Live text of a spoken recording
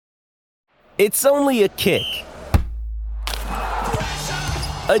It's only a kick,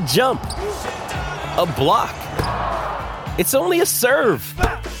 a jump, a block. It's only a serve.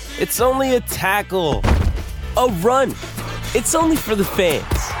 It's only a tackle, a run. It's only for the fans.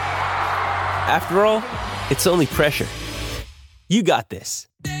 After all, it's only pressure. You got this.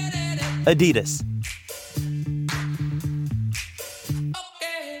 Adidas.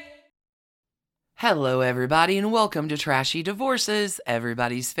 Hello, everybody, and welcome to Trashy Divorces,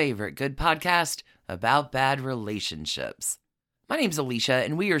 everybody's favorite good podcast about bad relationships. My name's Alicia,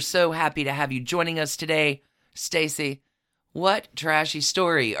 and we are so happy to have you joining us today. Stacy, what trashy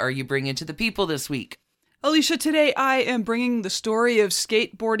story are you bringing to the people this week? Alicia, today I am bringing the story of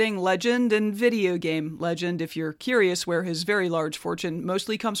skateboarding legend and video game legend, if you're curious where his very large fortune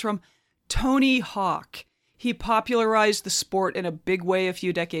mostly comes from, Tony Hawk. He popularized the sport in a big way a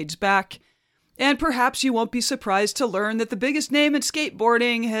few decades back. And perhaps you won't be surprised to learn that the biggest name in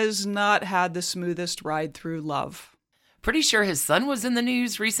skateboarding has not had the smoothest ride through love. Pretty sure his son was in the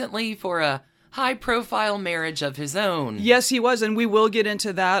news recently for a high-profile marriage of his own. Yes, he was, and we will get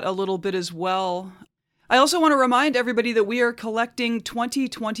into that a little bit as well. I also want to remind everybody that we are collecting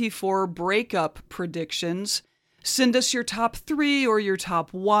 2024 breakup predictions. Send us your top 3 or your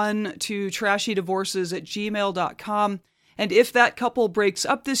top 1 to trashydivorces@gmail.com. And if that couple breaks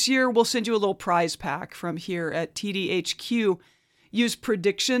up this year, we'll send you a little prize pack from here at TDHQ. Use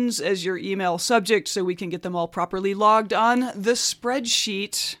predictions as your email subject so we can get them all properly logged on the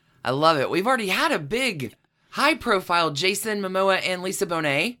spreadsheet. I love it. We've already had a big, high-profile Jason Momoa and Lisa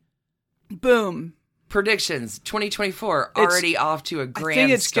Bonet. Boom. Predictions 2024 already off to a grand start.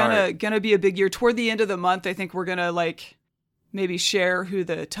 I think it's gonna be a big year. Toward the end of the month, I think we're gonna maybe share who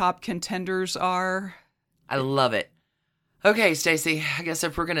the top contenders are. I love it. Okay, Stacy, I guess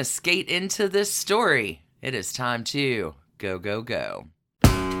if we're going to skate into this story, it is time to go, go, go.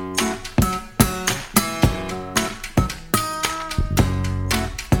 All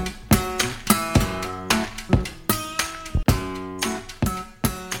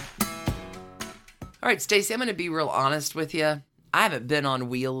right, Stacy, I'm going to be real honest with you. I haven't been on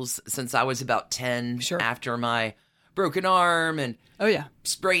wheels since I was about 10. Sure. After my broken arm and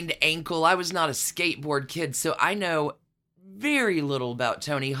sprained ankle. I was not a skateboard kid, so I know very little about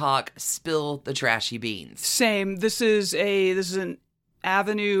Tony Hawk. Spill the trashy beans. Same. This is an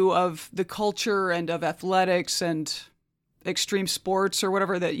avenue of the culture and of athletics and extreme sports or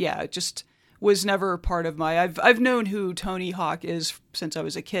whatever that, it just was never part of my... I've known who Tony Hawk is since I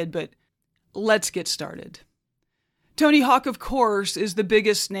was a kid, but let's get started. Tony Hawk, of course, is the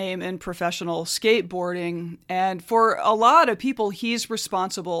biggest name in professional skateboarding, and for a lot of people, he's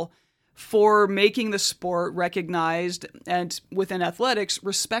responsible for making the sport recognized and, within athletics,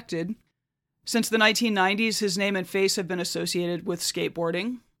 respected. Since the 1990s, his name and face have been associated with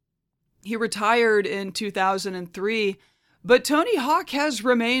skateboarding. He retired in 2003, but Tony Hawk has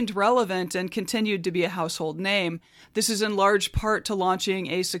remained relevant and continued to be a household name. This is in large part to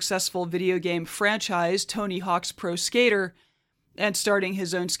launching a successful video game franchise, Tony Hawk's Pro Skater, and starting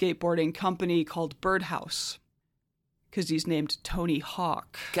his own skateboarding company called Birdhouse. Because he's named Tony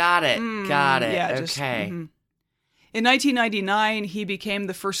Hawk. Got it. Yeah, okay. In 1999, he became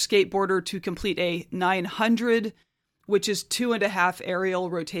the first skateboarder to complete a 900, which is 2.5 aerial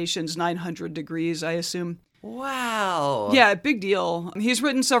rotations, 900 degrees, I assume. Wow. Yeah, big deal. He's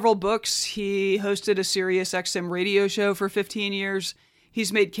written several books. He hosted a Sirius XM radio show for 15 years.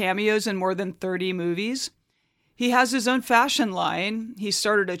 He's made cameos in more than 30 movies. He has his own fashion line. He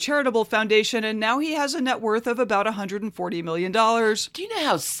started a charitable foundation, and now he has a net worth of about $140 million. Do you know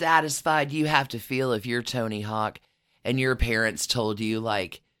how satisfied you have to feel if you're Tony Hawk and your parents told you,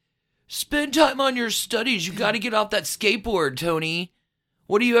 spend time on your studies. You got to get off that skateboard, Tony.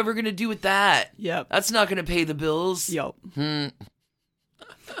 What are you ever going to do with that? Yep. That's not going to pay the bills. Yep.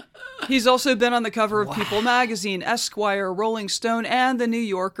 He's also been on the cover of People magazine, Esquire, Rolling Stone, and The New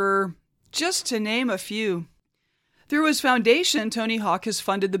Yorker, just to name a few. Through his foundation, Tony Hawk has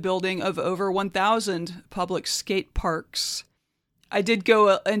funded the building of over 1,000 public skate parks. I did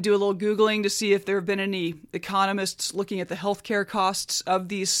go and do a little Googling to see if there have been any economists looking at the healthcare costs of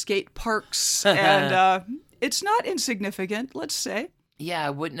these skate parks, and it's not insignificant, let's say. Yeah, I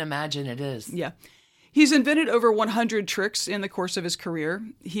wouldn't imagine it is. Yeah. He's invented over 100 tricks in the course of his career.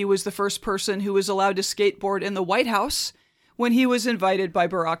 He was the first person who was allowed to skateboard in the White House when he was invited by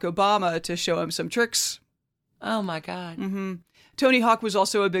Barack Obama to show him some tricks. Oh, my God. Mm-hmm. Tony Hawk was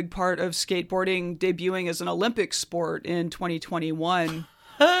also a big part of skateboarding, debuting as an Olympic sport in 2021.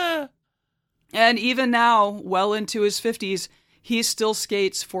 And even now, well into his 50s, he still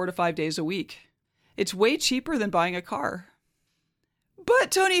skates 4 to 5 days a week. It's way cheaper than buying a car.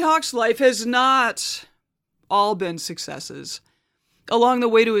 But Tony Hawk's life has not all been successes. Along the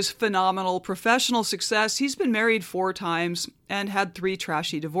way to his phenomenal professional success, he's been married 4 times and had 3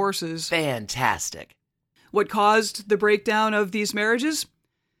 trashy divorces. Fantastic. What caused the breakdown of these marriages?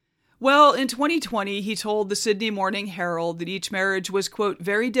 Well, in 2020, he told the Sydney Morning Herald that each marriage was, quote,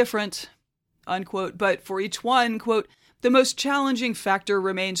 very different, unquote, but for each one, quote, the most challenging factor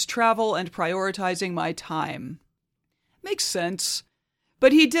remains travel and prioritizing my time. Makes sense.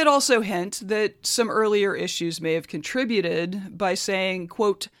 But he did also hint that some earlier issues may have contributed by saying,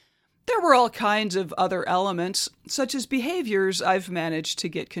 quote, there were all kinds of other elements, such as behaviors I've managed to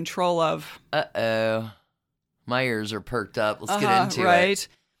get control of. Uh-oh. My ears are perked up. Let's get into right. it.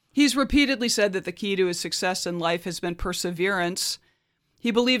 He's repeatedly said that the key to his success in life has been perseverance. He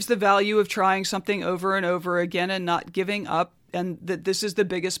believes the value of trying something over and over again and not giving up, and that this is the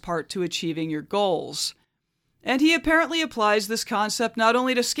biggest part to achieving your goals. And he apparently applies this concept not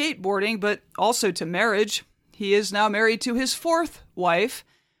only to skateboarding, but also to marriage. He is now married to his 4th wife,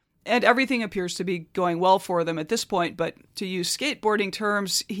 and everything appears to be going well for them at this point, but to use skateboarding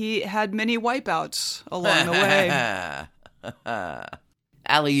terms, he had many wipeouts along the way.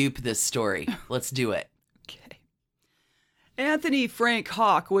 Alley-oop this story. Let's do it. Okay. Anthony Frank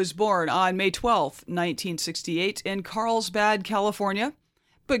Hawk was born on May 12th, 1968 in Carlsbad, California,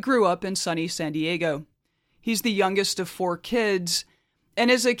 but grew up in sunny San Diego. He's the youngest of 4 kids, and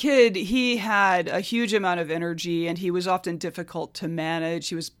as a kid, he had a huge amount of energy, and he was often difficult to manage.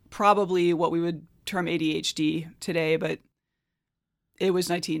 He was probably what we would term ADHD today, but it was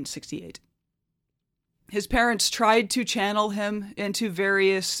 1968. His parents tried to channel him into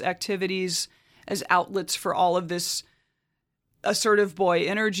various activities as outlets for all of this assertive boy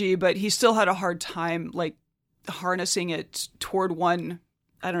energy, but he still had a hard time, harnessing it toward one,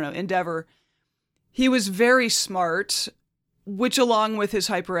 endeavor. He was very smart, which along with his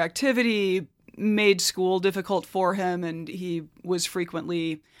hyperactivity made school difficult for him, and he was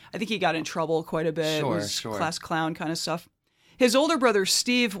frequently, I think he got in trouble quite a bit. Sure. Class clown kind of stuff. His older brother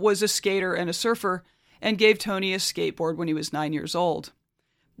Steve was a skater and a surfer and gave Tony a skateboard when he was 9 years old.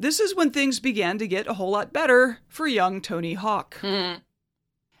 This is when things began to get a whole lot better for young Tony Hawk.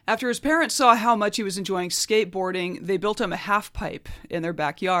 After his parents saw how much he was enjoying skateboarding, they built him a half pipe in their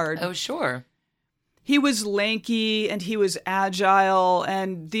backyard. Oh, sure. He was lanky and he was agile,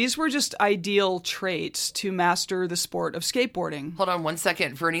 and these were just ideal traits to master the sport of skateboarding. Hold on 1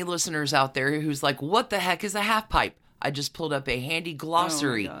 second. For any listeners out there who's like, what the heck is a half pipe? I just pulled up a handy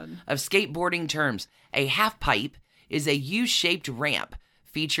glossary of skateboarding terms. A half pipe is a U-shaped ramp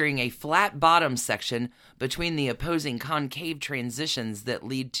featuring a flat bottom section between the opposing concave transitions that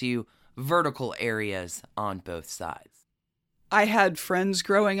lead to vertical areas on both sides. I had friends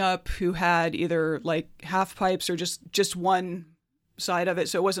growing up who had either half pipes or just one side of it,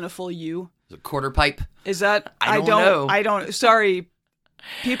 so it wasn't a full U. A quarter pipe? Is that? I don't know. Sorry.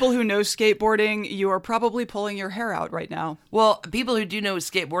 People who know skateboarding, you are probably pulling your hair out right now. Well, people who do know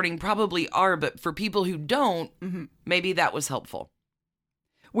skateboarding probably are, but for people who don't, maybe that was helpful.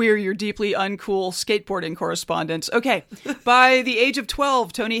 We're your deeply uncool skateboarding correspondents. Okay, by the age of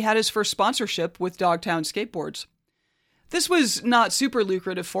 12, Tony had his first sponsorship with Dogtown Skateboards. This was not super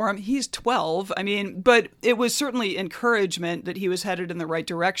lucrative for him. He's 12, but it was certainly encouragement that he was headed in the right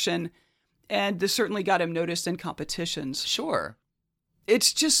direction, and this certainly got him noticed in competitions. Sure.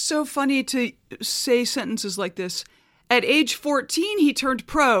 It's just so funny to say sentences like this. At age 14, he turned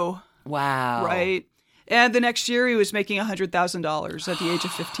pro. Wow. Right? And the next year, he was making $100,000 at the age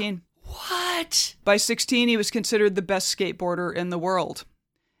of 15. What? By 16, he was considered the best skateboarder in the world.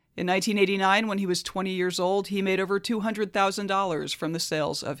 In 1989, when he was 20 years old, he made over $200,000 from the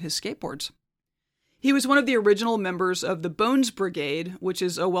sales of his skateboards. He was one of the original members of the Bones Brigade, which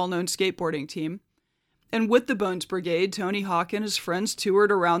is a well-known skateboarding team. And with the Bones Brigade, Tony Hawk and his friends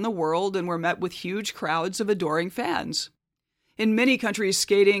toured around the world and were met with huge crowds of adoring fans. In many countries,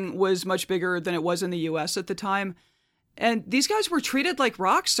 skating was much bigger than it was in the U.S. at the time. And these guys were treated like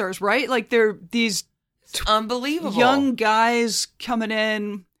rock stars, right? Like they're these unbelievable young guys coming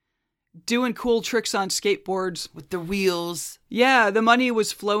in, doing cool tricks on skateboards. With the wheels. Yeah, the money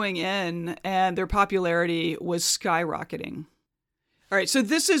was flowing in and their popularity was skyrocketing. All right, so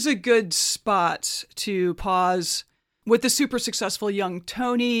this is a good spot to pause with the super successful young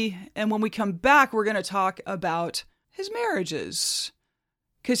Tony. And when we come back, we're going to talk about his marriages.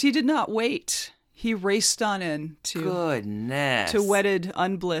 Because he did not wait. He raced on in to wedded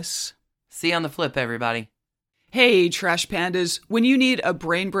unbliss. See you on the flip, everybody. Hey, Trash Pandas. When you need a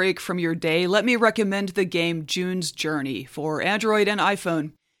brain break from your day, let me recommend the game June's Journey for Android and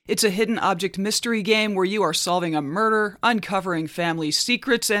iPhone. It's a hidden object mystery game where you are solving a murder, uncovering family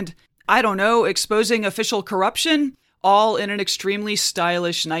secrets, and, I don't know, exposing official corruption, all in an extremely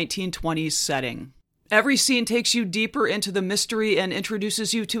stylish 1920s setting. Every scene takes you deeper into the mystery and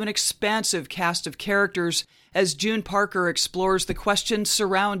introduces you to an expansive cast of characters as June Parker explores the questions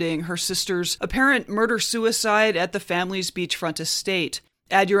surrounding her sister's apparent murder-suicide at the family's beachfront estate.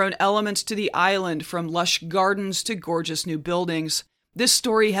 Add your own elements to the island, from lush gardens to gorgeous new buildings. This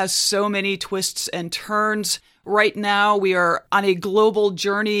story has so many twists and turns. Right now, we are on a global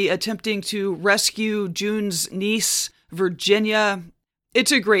journey attempting to rescue June's niece, Virginia.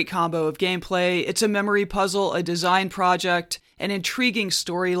 It's a great combo of gameplay. It's a memory puzzle, a design project, an intriguing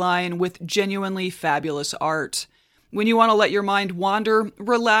storyline with genuinely fabulous art. When you want to let your mind wander,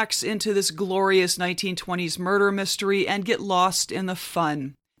 relax into this glorious 1920s murder mystery and get lost in the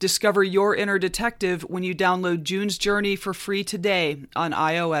fun. Discover your inner detective when you download June's Journey for free today on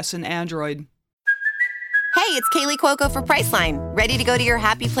iOS and Android. Hey, it's Kaylee Cuoco for Priceline. Ready to go to your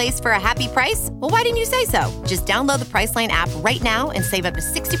happy place for a happy price? Well, why didn't you say so? Just download the Priceline app right now and save up to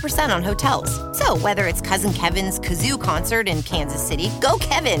 60% on hotels. So whether it's Cousin Kevin's Kazoo Concert in Kansas City, go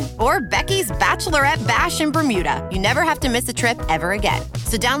Kevin, or Becky's Bachelorette Bash in Bermuda, you never have to miss a trip ever again.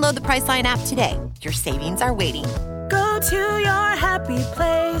 So download the Priceline app today. Your savings are waiting. Go to your happy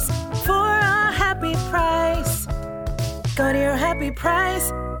place for a happy price. Go to your happy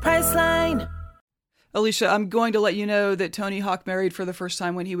price, Priceline. Alicia, I'm going to let you know that Tony Hawk married for the first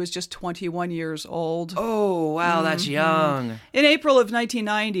time when he was just 21 years old. Oh, wow, that's young. In April of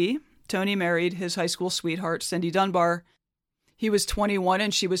 1990, Tony married his high school sweetheart, Cindy Dunbar. He was 21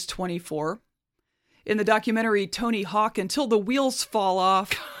 and she was 24. In the documentary Tony Hawk Until the Wheels Fall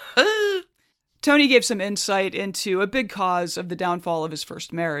Off, Tony gave some insight into a big cause of the downfall of his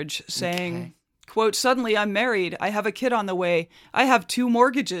first marriage, saying, quote, "Suddenly I'm married. I have a kid on the way. I have 2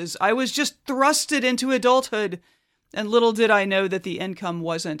 mortgages. I was just thrusted into adulthood. And little did I know that the income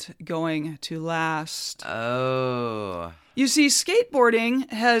wasn't going to last." Oh. You see, skateboarding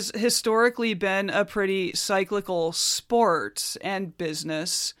has historically been a pretty cyclical sport and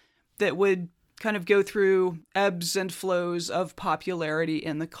business that would kind of go through ebbs and flows of popularity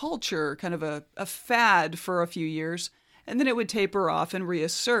in the culture, kind of a fad for a few years, and then it would taper off and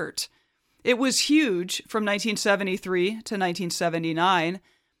reassert. It was huge from 1973 to 1979,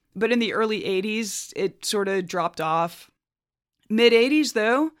 but in the early 80s, it sort of dropped off. Mid-80s,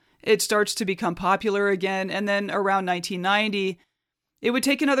 though, it starts to become popular again, and then around 1990, it would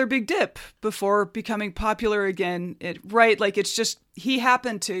take another big dip before becoming popular again. He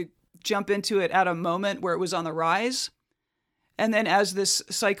happened to jump into it at a moment where it was on the rise. And then as this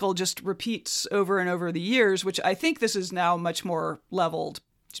cycle just repeats over and over the years, which I think this is now much more leveled,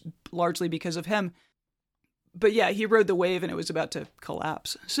 largely because of him. But yeah, he rode the wave and it was about to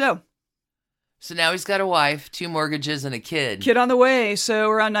collapse. So now he's got a wife, 2 mortgages, and a kid. Kid on the way. So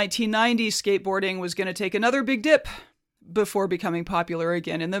around 1990, skateboarding was going to take another big dip before becoming popular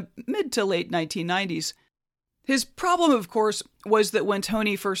again in the mid to late 1990s. His problem, of course, was that when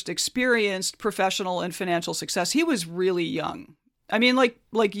Tony first experienced professional and financial success, he was really young. I mean, like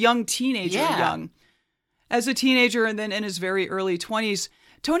young teenager young. As a teenager and then in his very early 20s,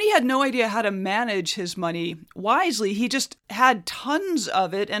 Tony had no idea how to manage his money wisely. He just had tons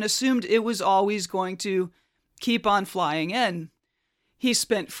of it and assumed it was always going to keep on flying in. He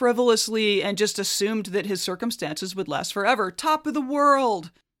spent frivolously and just assumed that his circumstances would last forever. Top of the world!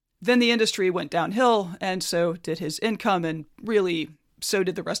 Then the industry went downhill, and so did his income, and really, so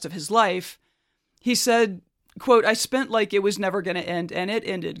did the rest of his life. He said, quote, "I spent like it was never going to end, and it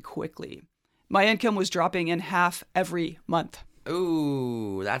ended quickly. My income was dropping in half every month."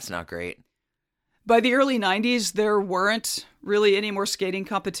 Ooh, that's not great. By the early 90s, there weren't really any more skating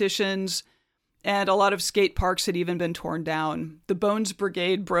competitions, and a lot of skate parks had even been torn down. The Bones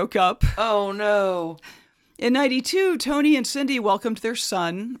Brigade broke up. Oh, no. In 92, Tony and Cindy welcomed their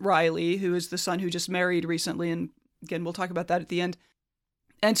son, Riley, who is the son who just married recently, and again, we'll talk about that at the end.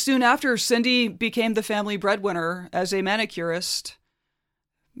 And soon after, Cindy became the family breadwinner as a manicurist,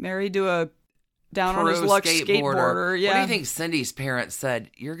 married to a down-on-his-luck skateboarder. Yeah. What do you think Cindy's parents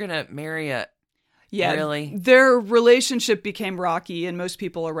said? You're going to marry a... Yeah, really? Their relationship became rocky, and most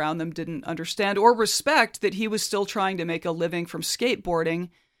people around them didn't understand or respect that he was still trying to make a living from skateboarding,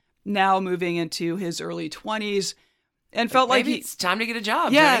 now moving into his early 20s, and felt like it's time to get a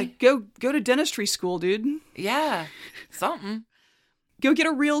job. Yeah, Jenny. go to dentistry school, dude. Yeah, something. Go get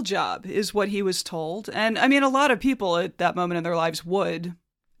a real job is what he was told. And I mean, a lot of people at that moment in their lives would.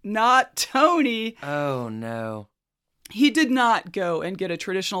 Not Tony. Oh, no. He did not go and get a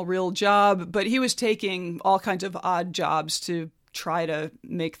traditional real job, but he was taking all kinds of odd jobs to try to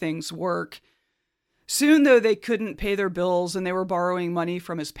make things work. Soon, though, they couldn't pay their bills and they were borrowing money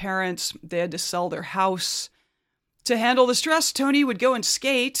from his parents. They had to sell their house. To handle the stress, Tony would go and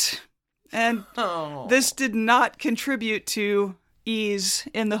skate, and this did not contribute to ease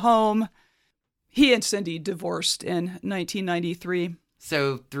in the home. He and Cindy divorced in 1993.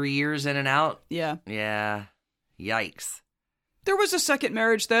 So 3 years in and out? Yeah. Yeah. Yikes. There was a second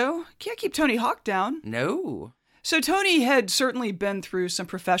marriage, though. Can't keep Tony Hawk down. No. So Tony had certainly been through some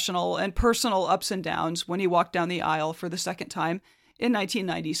professional and personal ups and downs when he walked down the aisle for the second time in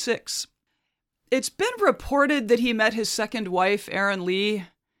 1996. It's been reported that he met his second wife, Erin Lee,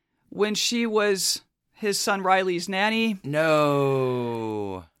 when she was his son Riley's nanny.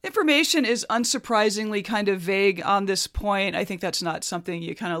 No. Information is unsurprisingly kind of vague on this point. I think that's not something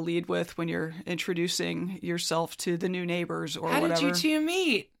you kind of lead with when you're introducing yourself to the new neighbors or whatever. How did you two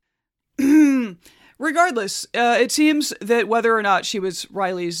meet? Regardless, it seems that whether or not she was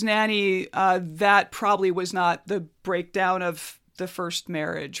Riley's nanny, that probably was not the breakdown of the first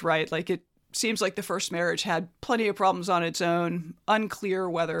marriage, right? Like, it seems like the first marriage had plenty of problems on its own, unclear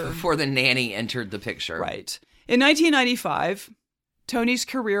whether... Before the nanny entered the picture. Right. In 1995, Tony's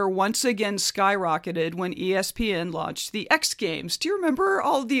career once again skyrocketed when ESPN launched the X Games. Do you remember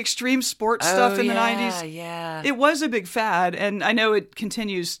all the extreme sports stuff in the 90s? Yeah. It was a big fad, and I know it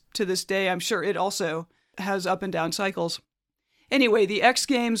continues to this day. I'm sure it also has up and down cycles. Anyway, the X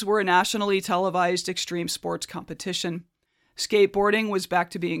Games were a nationally televised extreme sports competition. Skateboarding was back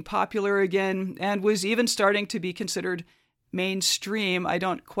to being popular again and was even starting to be considered mainstream. I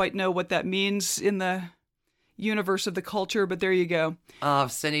don't quite know what that means in the universe of the culture, but there you go. Oh,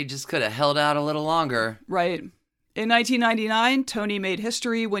 if Cindy just could have held out a little longer. Right. In 1999, Tony made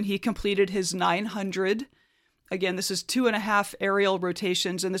history when he completed his 900. Again, this is 2.5 aerial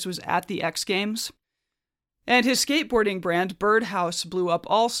rotations, and this was at the X Games. And his skateboarding brand, Birdhouse, blew up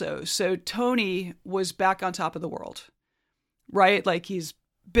also. So Tony was back on top of the world. Right? Like, he's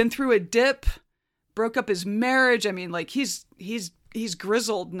been through a dip, broke up his marriage. I mean, like, he's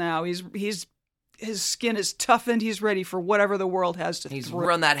grizzled now. His skin is toughened. He's ready for whatever the world has to He's throw.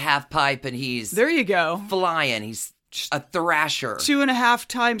 run that half pipe and he's There you go. flying. He's a thrasher. 2.5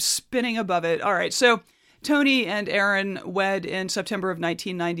 times spinning above it. All right. So Tony and Erin wed in September of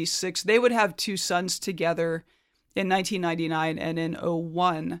 1996. They would have 2 sons together in 1999 and in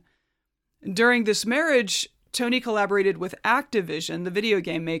 2001. During this marriage, Tony collaborated with Activision, the video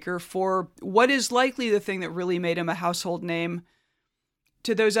game maker, for what is likely the thing that really made him a household name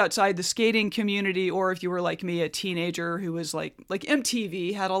to those outside the skating community, or if you were like me, a teenager who was like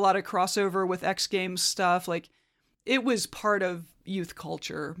MTV had a lot of crossover with X Games stuff. Like, it was part of youth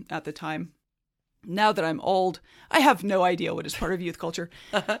culture at the time. Now that I'm old, I have no idea what is part of youth culture.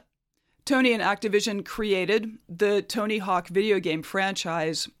 Tony and Activision created the Tony Hawk video game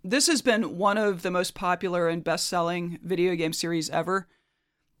franchise. This has been one of the most popular and best-selling video game series ever.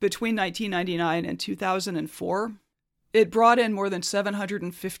 Between 1999 and 2004, it brought in more than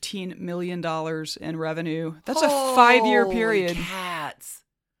 $715 million in revenue. That's a 5-year period. Holy cats.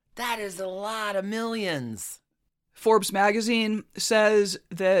 That is a lot of millions. Forbes magazine says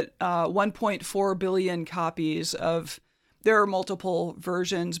that 1.4 billion copies of... There are multiple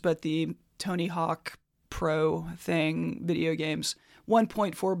versions, but the Tony Hawk Pro thing, video games,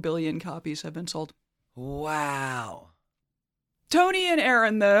 1.4 billion copies have been sold. Wow. Tony and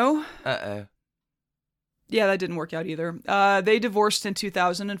Erin, though... Uh-oh. Yeah, that didn't work out either. They divorced in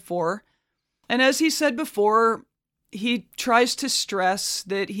 2004. And as he said before, he tries to stress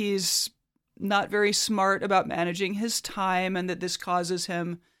that he's not very smart about managing his time and that this causes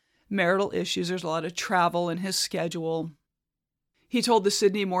him marital issues. There's a lot of travel in his schedule. He told the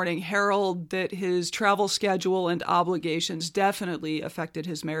Sydney Morning Herald that his travel schedule and obligations definitely affected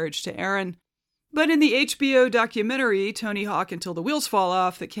his marriage to Erin. But in the HBO documentary, Tony Hawk Until the Wheels Fall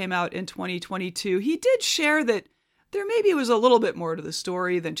Off, that came out in 2022, he did share that there maybe was a little bit more to the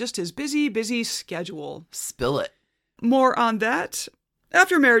story than just his busy schedule. Spill it. More on that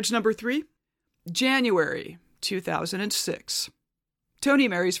after marriage number 3, January 2006. Tony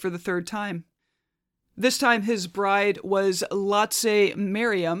marries for the 3rd time. This time his bride was Latse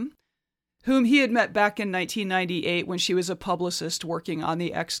Miriam, whom he had met back in 1998 when she was a publicist working on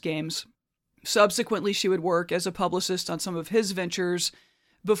the X Games. Subsequently, she would work as a publicist on some of his ventures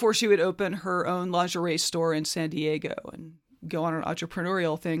before she would open her own lingerie store in San Diego and go on an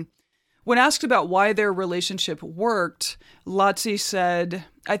entrepreneurial thing. When asked about why their relationship worked, Latse said,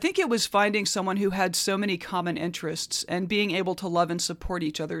 "I think it was finding someone who had so many common interests and being able to love and support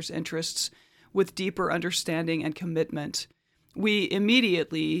each other's interests with deeper understanding and commitment. We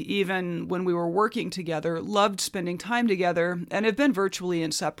immediately, even when we were working together, loved spending time together and have been virtually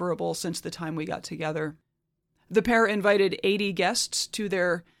inseparable since the time we got together. The pair invited 80 guests to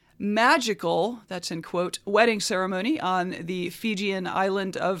their magical, that's in quote, wedding ceremony on the Fijian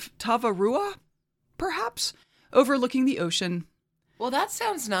island of Tavarua, perhaps, overlooking the ocean. Well, that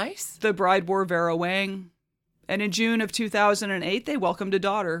sounds nice. The bride wore Vera Wang, and in June of 2008, they welcomed a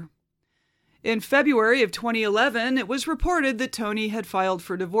daughter. In February of 2011, it was reported that Tony had filed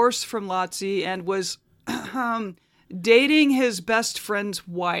for divorce from Lotzi and was dating his best friend's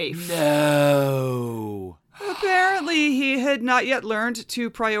wife. No. Apparently, he had not yet learned to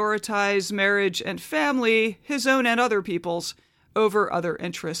prioritize marriage and family, his own and other people's, over other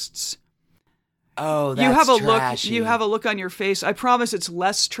interests. Oh, that's trashy. You have a look on your face. I promise it's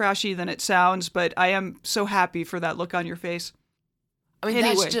less trashy than it sounds, but I am so happy for that look on your face. I mean,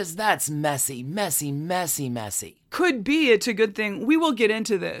 Anyway. that's messy, messy, messy, messy. Could be. It's a good thing. We will get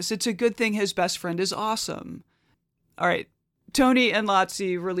into this. It's a good thing his best friend is awesome. All right. Tony and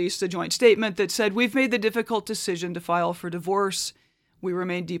Lotzi released a joint statement that said, "We've made the difficult decision to file for divorce. We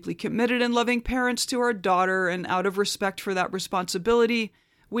remain deeply committed and loving parents to our daughter, and out of respect for that responsibility,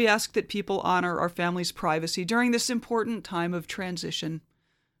 we ask that people honor our family's privacy during this important time of transition.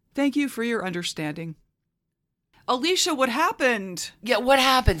 Thank you for your understanding." Alicia, what happened? Yeah, what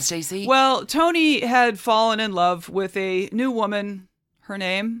happened, Stacey? Well, Tony had fallen in love with a new woman. Her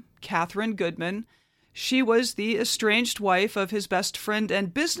name, Catherine Goodman. She was the estranged wife of his best friend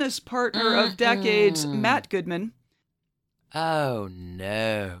and business partner of decades, Matt Goodman. Oh,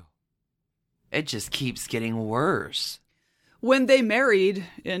 no. It just keeps getting worse. When they married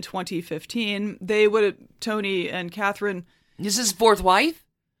in 2015, Tony and Catherine... This is his fourth wife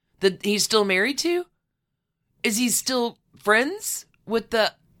that he's still married to? Is he still friends with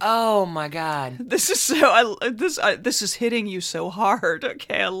the... Oh, my God. This is hitting you so hard.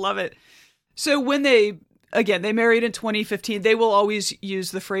 Okay, I love it. So when they married in 2015, they will always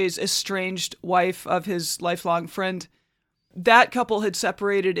use the phrase estranged wife of his lifelong friend. That couple had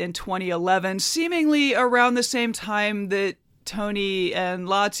separated in 2011, seemingly around the same time that Tony and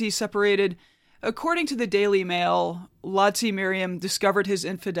Lotzi separated. According to the Daily Mail, Lotzi Miriam discovered his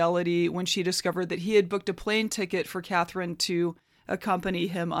infidelity when she discovered that he had booked a plane ticket for Catherine to accompany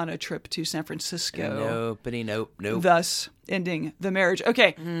him on a trip to San Francisco. Nope. Thus ending the marriage.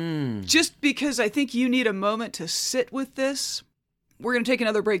 Okay, just because I think you need a moment to sit with this, we're going to take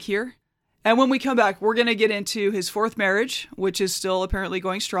another break here. And when we come back, we're going to get into his fourth marriage, which is still apparently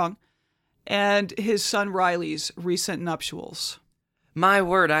going strong, and his son Riley's recent nuptials. My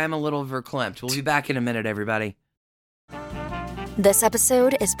word, I am a little verklempt. We'll be back in a minute, everybody. This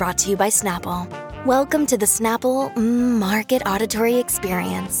episode is brought to you by Snapple. Welcome to the Snapple Market Auditory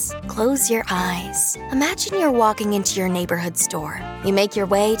Experience. Close your eyes. Imagine you're walking into your neighborhood store. You make your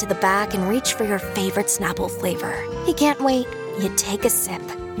way to the back and reach for your favorite Snapple flavor. You can't wait. You take a sip.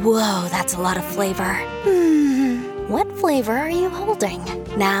 Whoa, that's a lot of flavor. What flavor are you holding?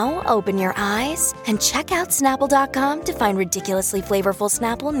 Now open your eyes and check out Snapple.com to find ridiculously flavorful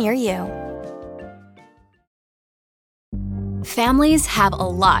Snapple near you. Families have a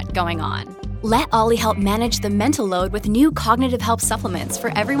lot going on. Let Ollie help manage the mental load with new cognitive help supplements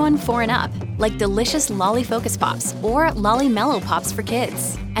for everyone 4 and up, like delicious Lolly Focus Pops or Lolly Mellow Pops for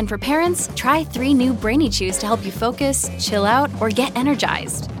kids. And for parents, try 3 new Brainy Chews to help you focus, chill out, or get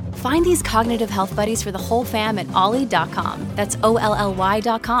energized. Find these cognitive health buddies for the whole fam at ollie.com. That's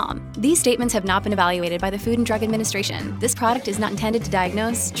OLLY.com. These statements have not been evaluated by the Food and Drug Administration. This product is not intended to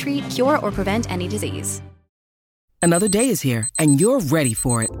diagnose, treat, cure, or prevent any disease. Another day is here, and you're ready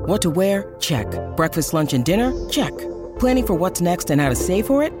for it. What to wear? Check. Breakfast, lunch, and dinner? Check. Planning for what's next and how to save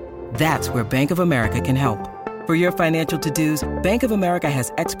for it? That's where Bank of America can help. For your financial to-dos, Bank of America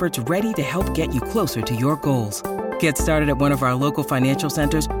has experts ready to help get you closer to your goals. Get started at one of our local financial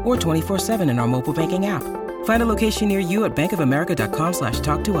centers or 24/7 in our mobile banking app. Find a location near you at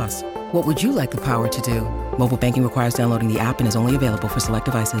bankofamerica.com/talktous. What would you like the power to do? Mobile banking requires downloading the app and is only available for select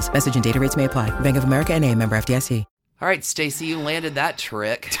devices. Message and data rates may apply. Bank of America NA, member FDIC. All right, Stacey, you landed that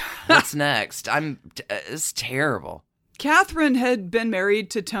trick. What's next? It's terrible. Catherine had been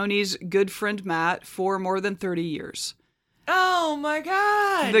married to Tony's good friend Matt for more than 30 years. Oh, my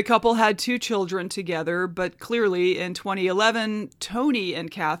God. The couple had 2 children together, but clearly in 2011, Tony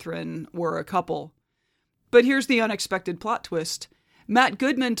and Catherine were a couple. But here's the unexpected plot twist. Matt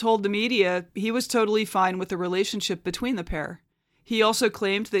Goodman told the media he was totally fine with the relationship between the pair. He also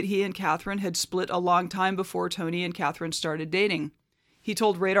claimed that he and Catherine had split a long time before Tony and Catherine started dating. He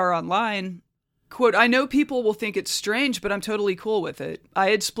told Radar Online, Quote, I know people will think it's strange, but I'm totally cool with it. I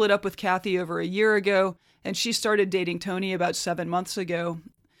had split up with Kathy over a year ago, and she started dating Tony about 7 months ago.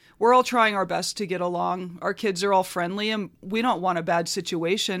 We're all trying our best to get along. Our kids are all friendly, and we don't want a bad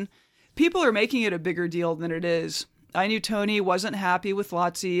situation. People are making it a bigger deal than it is. I knew Tony wasn't happy with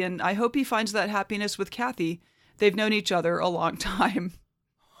Lotzie, and I hope he finds that happiness with Kathy. They've known each other a long time.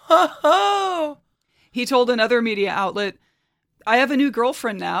 He told another media outlet, I have a new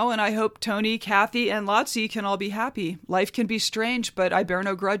girlfriend now, and I hope Tony, Kathy, and Lotzie can all be happy. Life can be strange, but I bear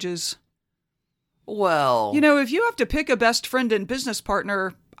no grudges. Well... You know, if you have to pick a best friend and business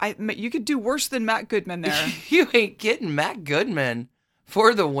partner, you could do worse than Matt Goodman there. You ain't getting Matt Goodman.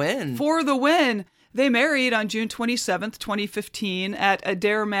 For the win. For the win. They married on June 27th, 2015 at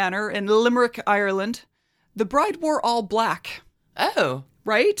Adair Manor in Limerick, Ireland. The bride wore all black. Oh.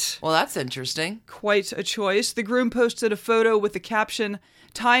 Right? Well, that's interesting. Quite a choice. The groom posted a photo with the caption,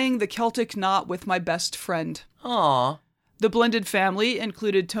 tying the Celtic knot with my best friend. Aw. The blended family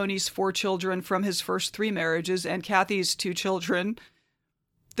included Tony's 4 children from his first 3 marriages and Kathy's 2 children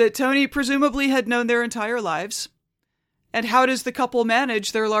that Tony presumably had known their entire lives. And how does the couple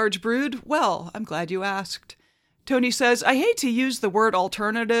manage their large brood? Well, I'm glad you asked. Tony says, I hate to use the word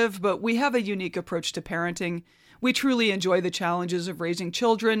alternative, but we have a unique approach to parenting. We truly enjoy the challenges of raising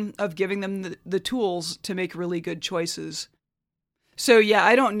children, of giving them the tools to make really good choices. So yeah,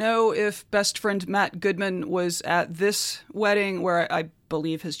 I don't know if best friend Matt Goodman was at this wedding where I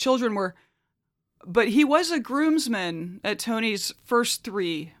believe his children were, but he was a groomsman at Tony's first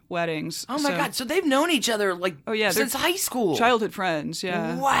 3 weddings. Oh my God, so they've known each other since high school. Childhood friends,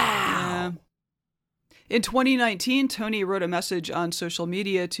 yeah. Wow. Yeah. In 2019, Tony wrote a message on social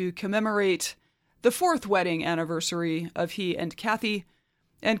media to commemorate the 4th wedding anniversary of he and Kathy,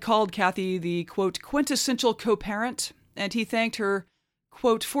 and called Kathy the, quote, quintessential co-parent, and he thanked her,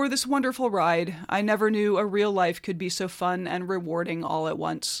 quote, for this wonderful ride. I never knew a real life could be so fun and rewarding all at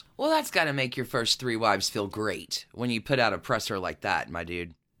once. Well, that's got to make your first 3 wives feel great when you put out a presser like that, my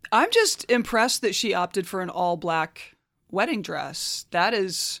dude. I'm just impressed that she opted for an all-black wedding dress. That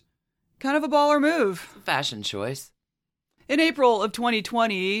is kind of a baller move. Fashion choice. In April of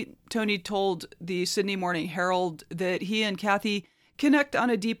 2020, Tony told the Sydney Morning Herald that he and Kathy connect on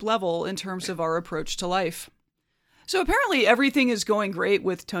a deep level in terms of our approach to life. So apparently everything is going great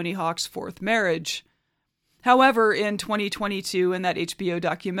with Tony Hawk's 4th marriage. However, in 2022, in that HBO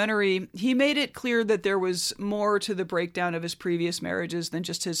documentary, he made it clear that there was more to the breakdown of his previous marriages than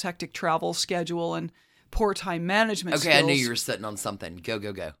just his hectic travel schedule and poor time management skills. Okay, I knew you were sitting on something. Go,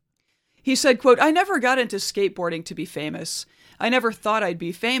 go, go. He said, quote, I never got into skateboarding to be famous. I never thought I'd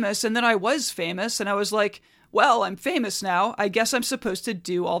be famous, and then I was famous, and I was like, well, I'm famous now. I guess I'm supposed to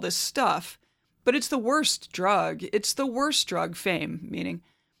do all this stuff. But it's the worst drug. It's the worst drug, fame, meaning.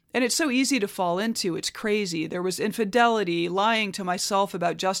 And it's so easy to fall into. It's crazy. There was infidelity, lying to myself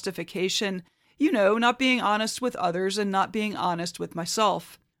about justification, not being honest with others and not being honest with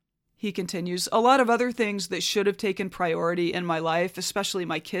myself. He continues, a lot of other things that should have taken priority in my life, especially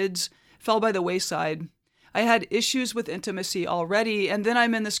my kids, fell by the wayside. I had issues with intimacy already, and then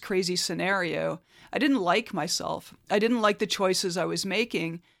I'm in this crazy scenario. I didn't like myself. I didn't like the choices I was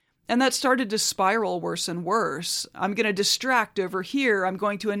making. And that started to spiral worse and worse. I'm going to distract over here. I'm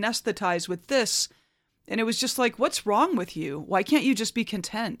going to anesthetize with this. And it was just like, what's wrong with you? Why can't you just be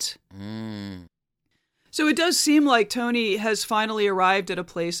content? So it does seem like Tony has finally arrived at a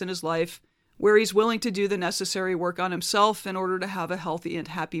place in his life where he's willing to do the necessary work on himself in order to have a healthy and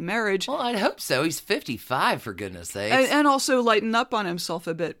happy marriage. Well, I'd hope so. He's 55, for goodness sakes. And also lighten up on himself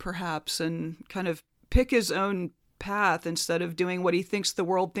a bit, perhaps, and kind of pick his own path instead of doing what he thinks the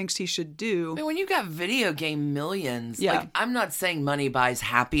world thinks he should do. I mean, when you got video game millions, yeah. I'm not saying money buys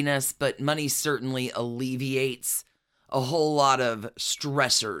happiness, but money certainly alleviates a whole lot of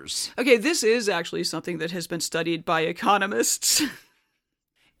stressors. Okay, this is actually something that has been studied by economists.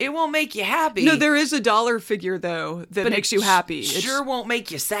 It won't make you happy. No, there is a dollar figure, though, that makes you happy. It sure won't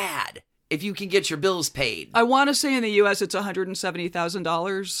make you sad if you can get your bills paid. I want to say in the U.S. it's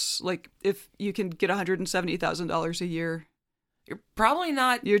 $170,000. Like, if you can get $170,000 a year. You're probably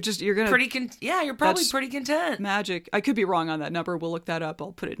not. You're gonna. You're probably pretty content. Magic. I could be wrong on that number. We'll look that up.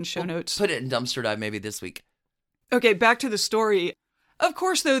 I'll put it in show notes. Put it in dumpster dive maybe this week. Okay, back to the story. Of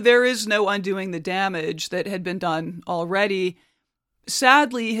course, though, there is no undoing the damage that had been done already.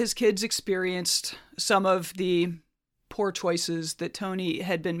 Sadly, his kids experienced some of the poor choices that Tony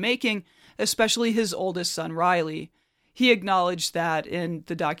had been making, especially his oldest son, Riley. He acknowledged that in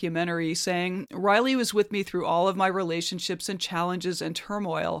the documentary, saying, Riley was with me through all of my relationships and challenges and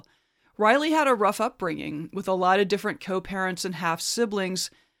turmoil. Riley had a rough upbringing with a lot of different co-parents and half-siblings,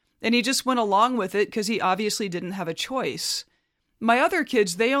 And he just went along with it because he obviously didn't have a choice. My other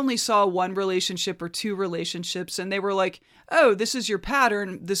kids, they only saw one relationship or two relationships, and they were like, oh, this is your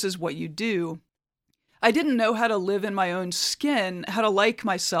pattern, this is what you do. I didn't know how to live in my own skin, how to like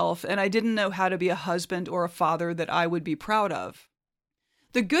myself, and I didn't know how to be a husband or a father that I would be proud of.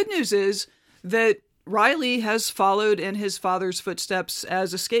 The good news is that Riley has followed in his father's footsteps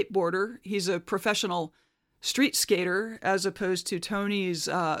as a skateboarder. He's a professional street skater as opposed to Tony's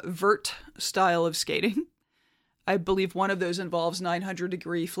vert style of skating. I believe one of those involves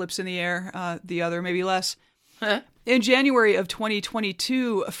 900-degree flips in the air, the other maybe less. In January of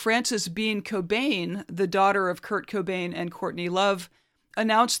 2022, Frances Bean Cobain, the daughter of Kurt Cobain and Courtney Love,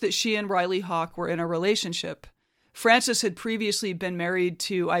 announced that she and Riley Hawk were in a relationship. Frances had previously been married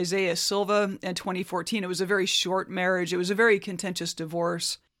to Isaiah Silva in 2014. It was a very short marriage. It was a very contentious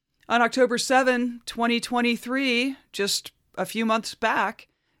divorce. On October 7, 2023, just a few months back,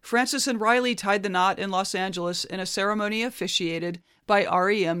 Frances and Riley tied the knot in Los Angeles in a ceremony officiated by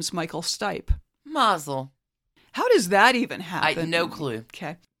REM's Michael Stipe. Mazel. How does that even happen? No clue.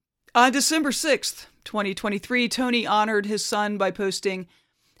 Okay. On December 6th, 2023, Tony honored his son by posting,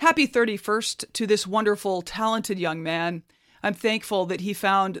 "Happy 31st to this wonderful, talented young man. I'm thankful that he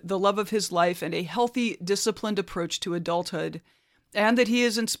found the love of his life and a healthy, disciplined approach to adulthood, and that he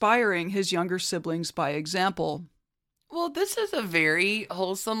is inspiring his younger siblings by example." Well, this is a very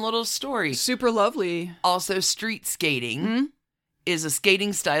wholesome little story. Super lovely. Also, street skating is a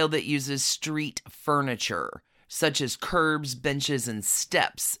skating style that uses street furniture, such as curbs, benches, and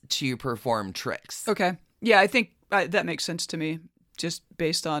steps to perform tricks. Okay. Yeah, I think that makes sense to me, just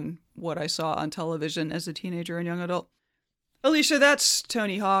based on what I saw on television as a teenager and young adult. Alicia, that's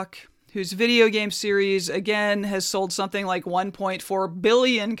Tony Hawk, whose video game series, again, has sold something like 1.4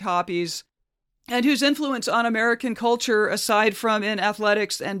 billion copies, and whose influence on American culture, aside from in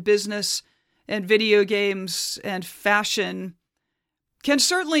athletics and business and video games and fashion, can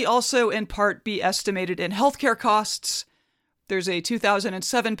certainly also in part be estimated in healthcare costs. There's a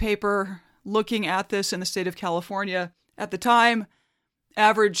 2007 paper looking at this in the state of California. At the time,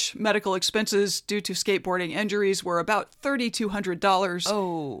 average medical expenses due to skateboarding injuries were about $3,200.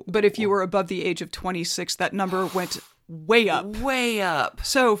 Oh. But if you were above the age of 26, that number went way up. Way up.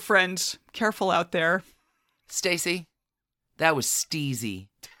 So, friends, careful out there. Stacy, that was steezy.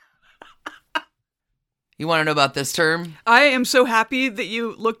 You want to know about this term? I am so happy that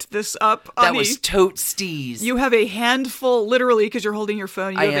you looked this up. That was tote steez. You have a handful, literally, because you're holding your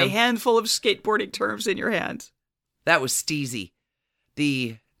phone, you have a handful of skateboarding terms in your hand. That was steezy.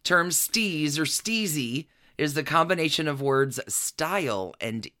 The term steez or steezy is the combination of words style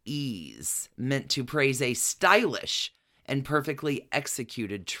and ease, meant to praise a stylish and perfectly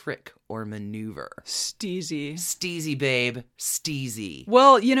executed trick or maneuver. Steezy. Steezy, babe. Steezy.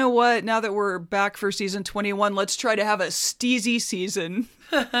 Well, you know what? Now that we're back for season 21, let's try to have a steezy season.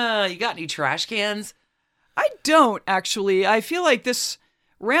 You got any trash cans? I don't, actually. I feel like this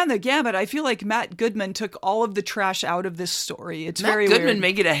ran the gamut. I feel like Matt Goodman took all of the trash out of this story. It's very weird. Matt Goodman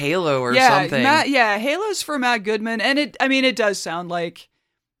make it a Halo or something. Halo's for Matt Goodman. And it does sound like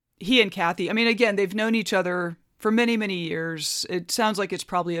he and Kathy, again, they've known each other for many, many years. It sounds like it's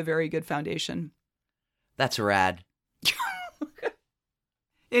probably a very good foundation. That's rad.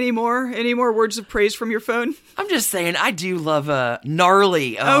 Any more words of praise from your phone? I'm just saying, I do love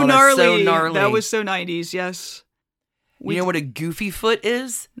gnarly. Oh, gnarly. That's so gnarly. That was so 90s, yes. You know what a goofy foot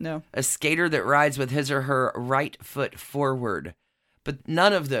is? No. A skater that rides with his or her right foot forward. But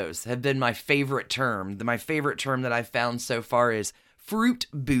none of those have been my favorite term. My favorite term that I've found so far is fruit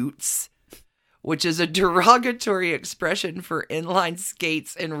boots, which is a derogatory expression for inline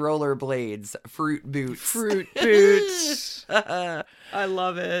skates and rollerblades. Fruit boots. Fruit boots. I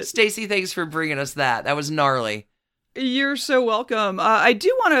love it. Stacy, thanks for bringing us that. That was gnarly. You're so welcome. I do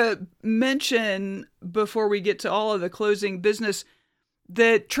want to mention, before we get to all of the closing business,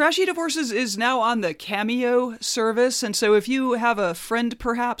 that Trashy Divorces is now on the Cameo service. And so if you have a friend,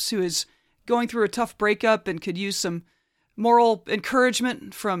 perhaps, who is going through a tough breakup and could use some moral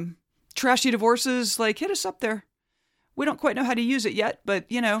encouragement from Trashy Divorces, hit us up there. We don't quite know how to use it yet, but,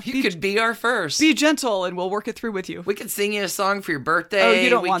 You could be our first. Be gentle, and we'll work it through with you. We could sing you a song for your birthday. Oh, you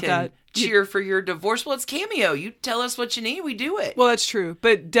don't want that. Cheer for your divorce. Well, it's Cameo. You tell us what you need, we do it. Well, that's true,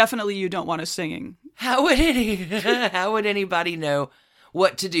 but definitely you don't want us singing. How would anybody know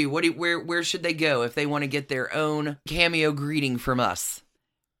what to do? Where should they go if they want to get their own Cameo greeting from us?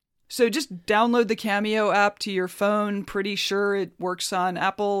 So just download the Cameo app to your phone. Pretty sure it works on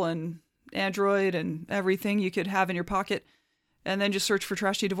Apple and Android and everything you could have in your pocket. And then just search for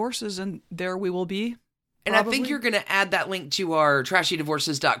Trashy Divorces, and there we will be. And Probably. I think you're going to add that link to our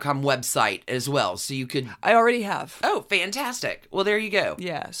trashydivorces.com website as well, so you could... I already have. Oh, fantastic. Well, there you go.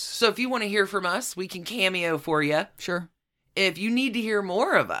 Yes. So if you want to hear from us, we can cameo for you. Sure. If you need to hear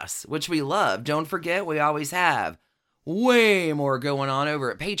more of us, which we love, don't forget we always have way more going on over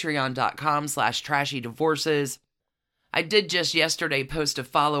at patreon.com/trashydivorces. I did just yesterday post a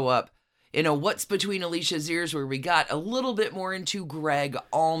follow-up in a What's Between Alicia's Ears where we got a little bit more into Greg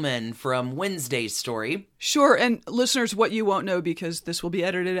Allman from Wednesday's story. Sure, and listeners, what you won't know, because this will be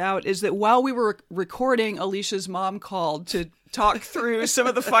edited out, is that while we were recording, Alicia's mom called to talk through some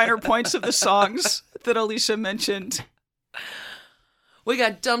of the finer points of the songs that Alicia mentioned. We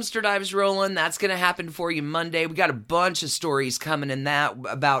got dumpster dives rolling. That's going to happen for you Monday. We got a bunch of stories coming in that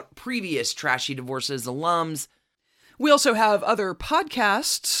about previous Trashy Divorces alums. We also have other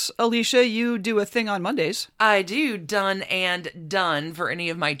podcasts. Alicia, you do a thing on Mondays. I do. Done and done for any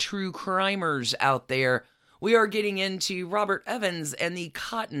of my true crimers out there. We are getting into Robert Evans and the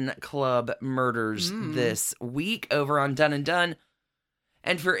Cotton Club murders this week over on Done and Done.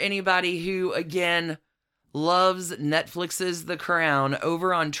 And for anybody who, again, loves Netflix's The Crown,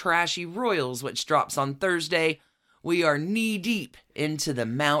 over on Trashy Royals, which drops on Thursday, we are knee-deep into the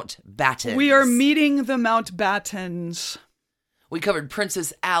Mountbattens. We are meeting the Mountbattens. We covered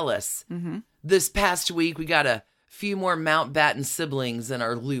Princess Alice. Mm-hmm. This past week, we got a few more Mountbatten siblings in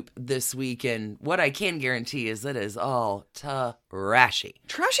our loop this week, and what I can guarantee is it is all trashy.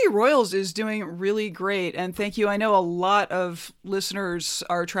 Trashy Royals is doing really great, and thank you. I know a lot of listeners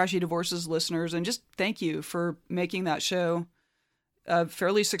are Trashy Divorces listeners, and just thank you for making that show a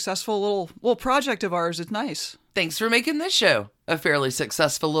fairly successful little project of ours. It's nice. Thanks for making this show a fairly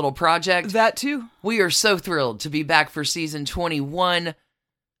successful little project. That too. We are so thrilled to be back for season 21.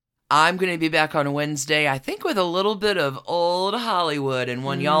 I'm going to be back on Wednesday, I think with a little bit of old Hollywood and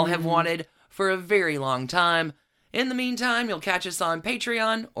one y'all have wanted for a very long time. In the meantime, you'll catch us on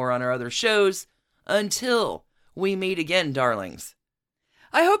Patreon or on our other shows until we meet again, darlings.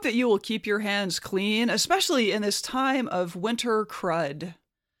 I hope that you will keep your hands clean, especially in this time of winter crud.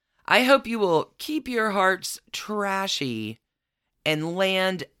 I hope you will keep your hearts trashy and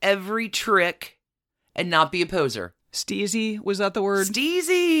land every trick and not be a poser. Steezy, was that the word?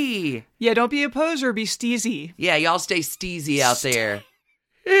 Steezy! Yeah, don't be a poser, be steezy. Yeah, y'all stay steezy out there.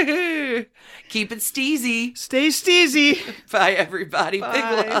 Keep it steezy. Stay steezy. Bye, everybody. Bye. Big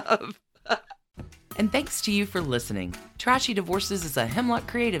love. And thanks to you for listening. Trashy Divorces is a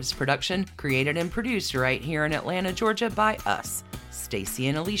Hemlock Creatives production, created and produced right here in Atlanta, Georgia by us, Stacy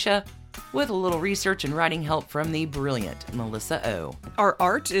and Alicia, with a little research and writing help from the brilliant Melissa O. Our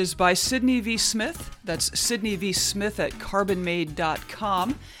art is by Sydney V. Smith. That's Sydney V. Smith at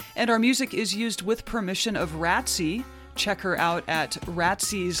carbonmade.com. And our music is used with permission of Ratsy. Check her out at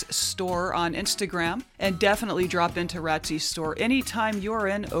Ratsy's store on Instagram, and definitely drop into Ratsy's store anytime you're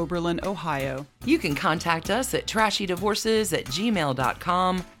in Oberlin, Ohio. You can contact us at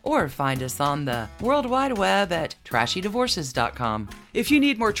trashydivorces@gmail.com or find us on the World Wide Web at trashydivorces.com. If you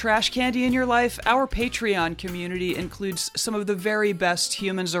need more trash candy in your life, our Patreon community includes some of the very best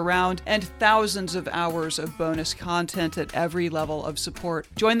humans around and thousands of hours of bonus content at every level of support.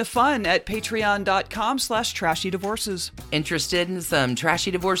 Join the fun at patreon.com/trashydivorces. Interested in some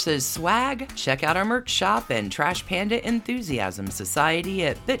Trashy Divorces swag? Check out our merch shop and Trash Panda Enthusiasm Society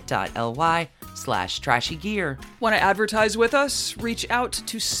at bit.ly/trashygear. Want to advertise with us? Reach out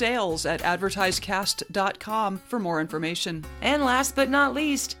to sales@advertisecast.com for more information. And last but not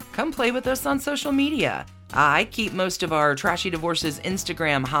least, come play with us on social media. I keep most of our Trashy Divorces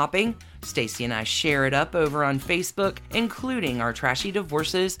Instagram hopping. Stacy and I share it up over on Facebook, including our Trashy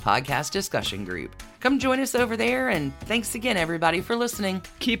Divorces podcast discussion group. Come join us over there, and thanks again, everybody, for listening.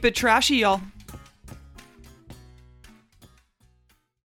 Keep it trashy, y'all.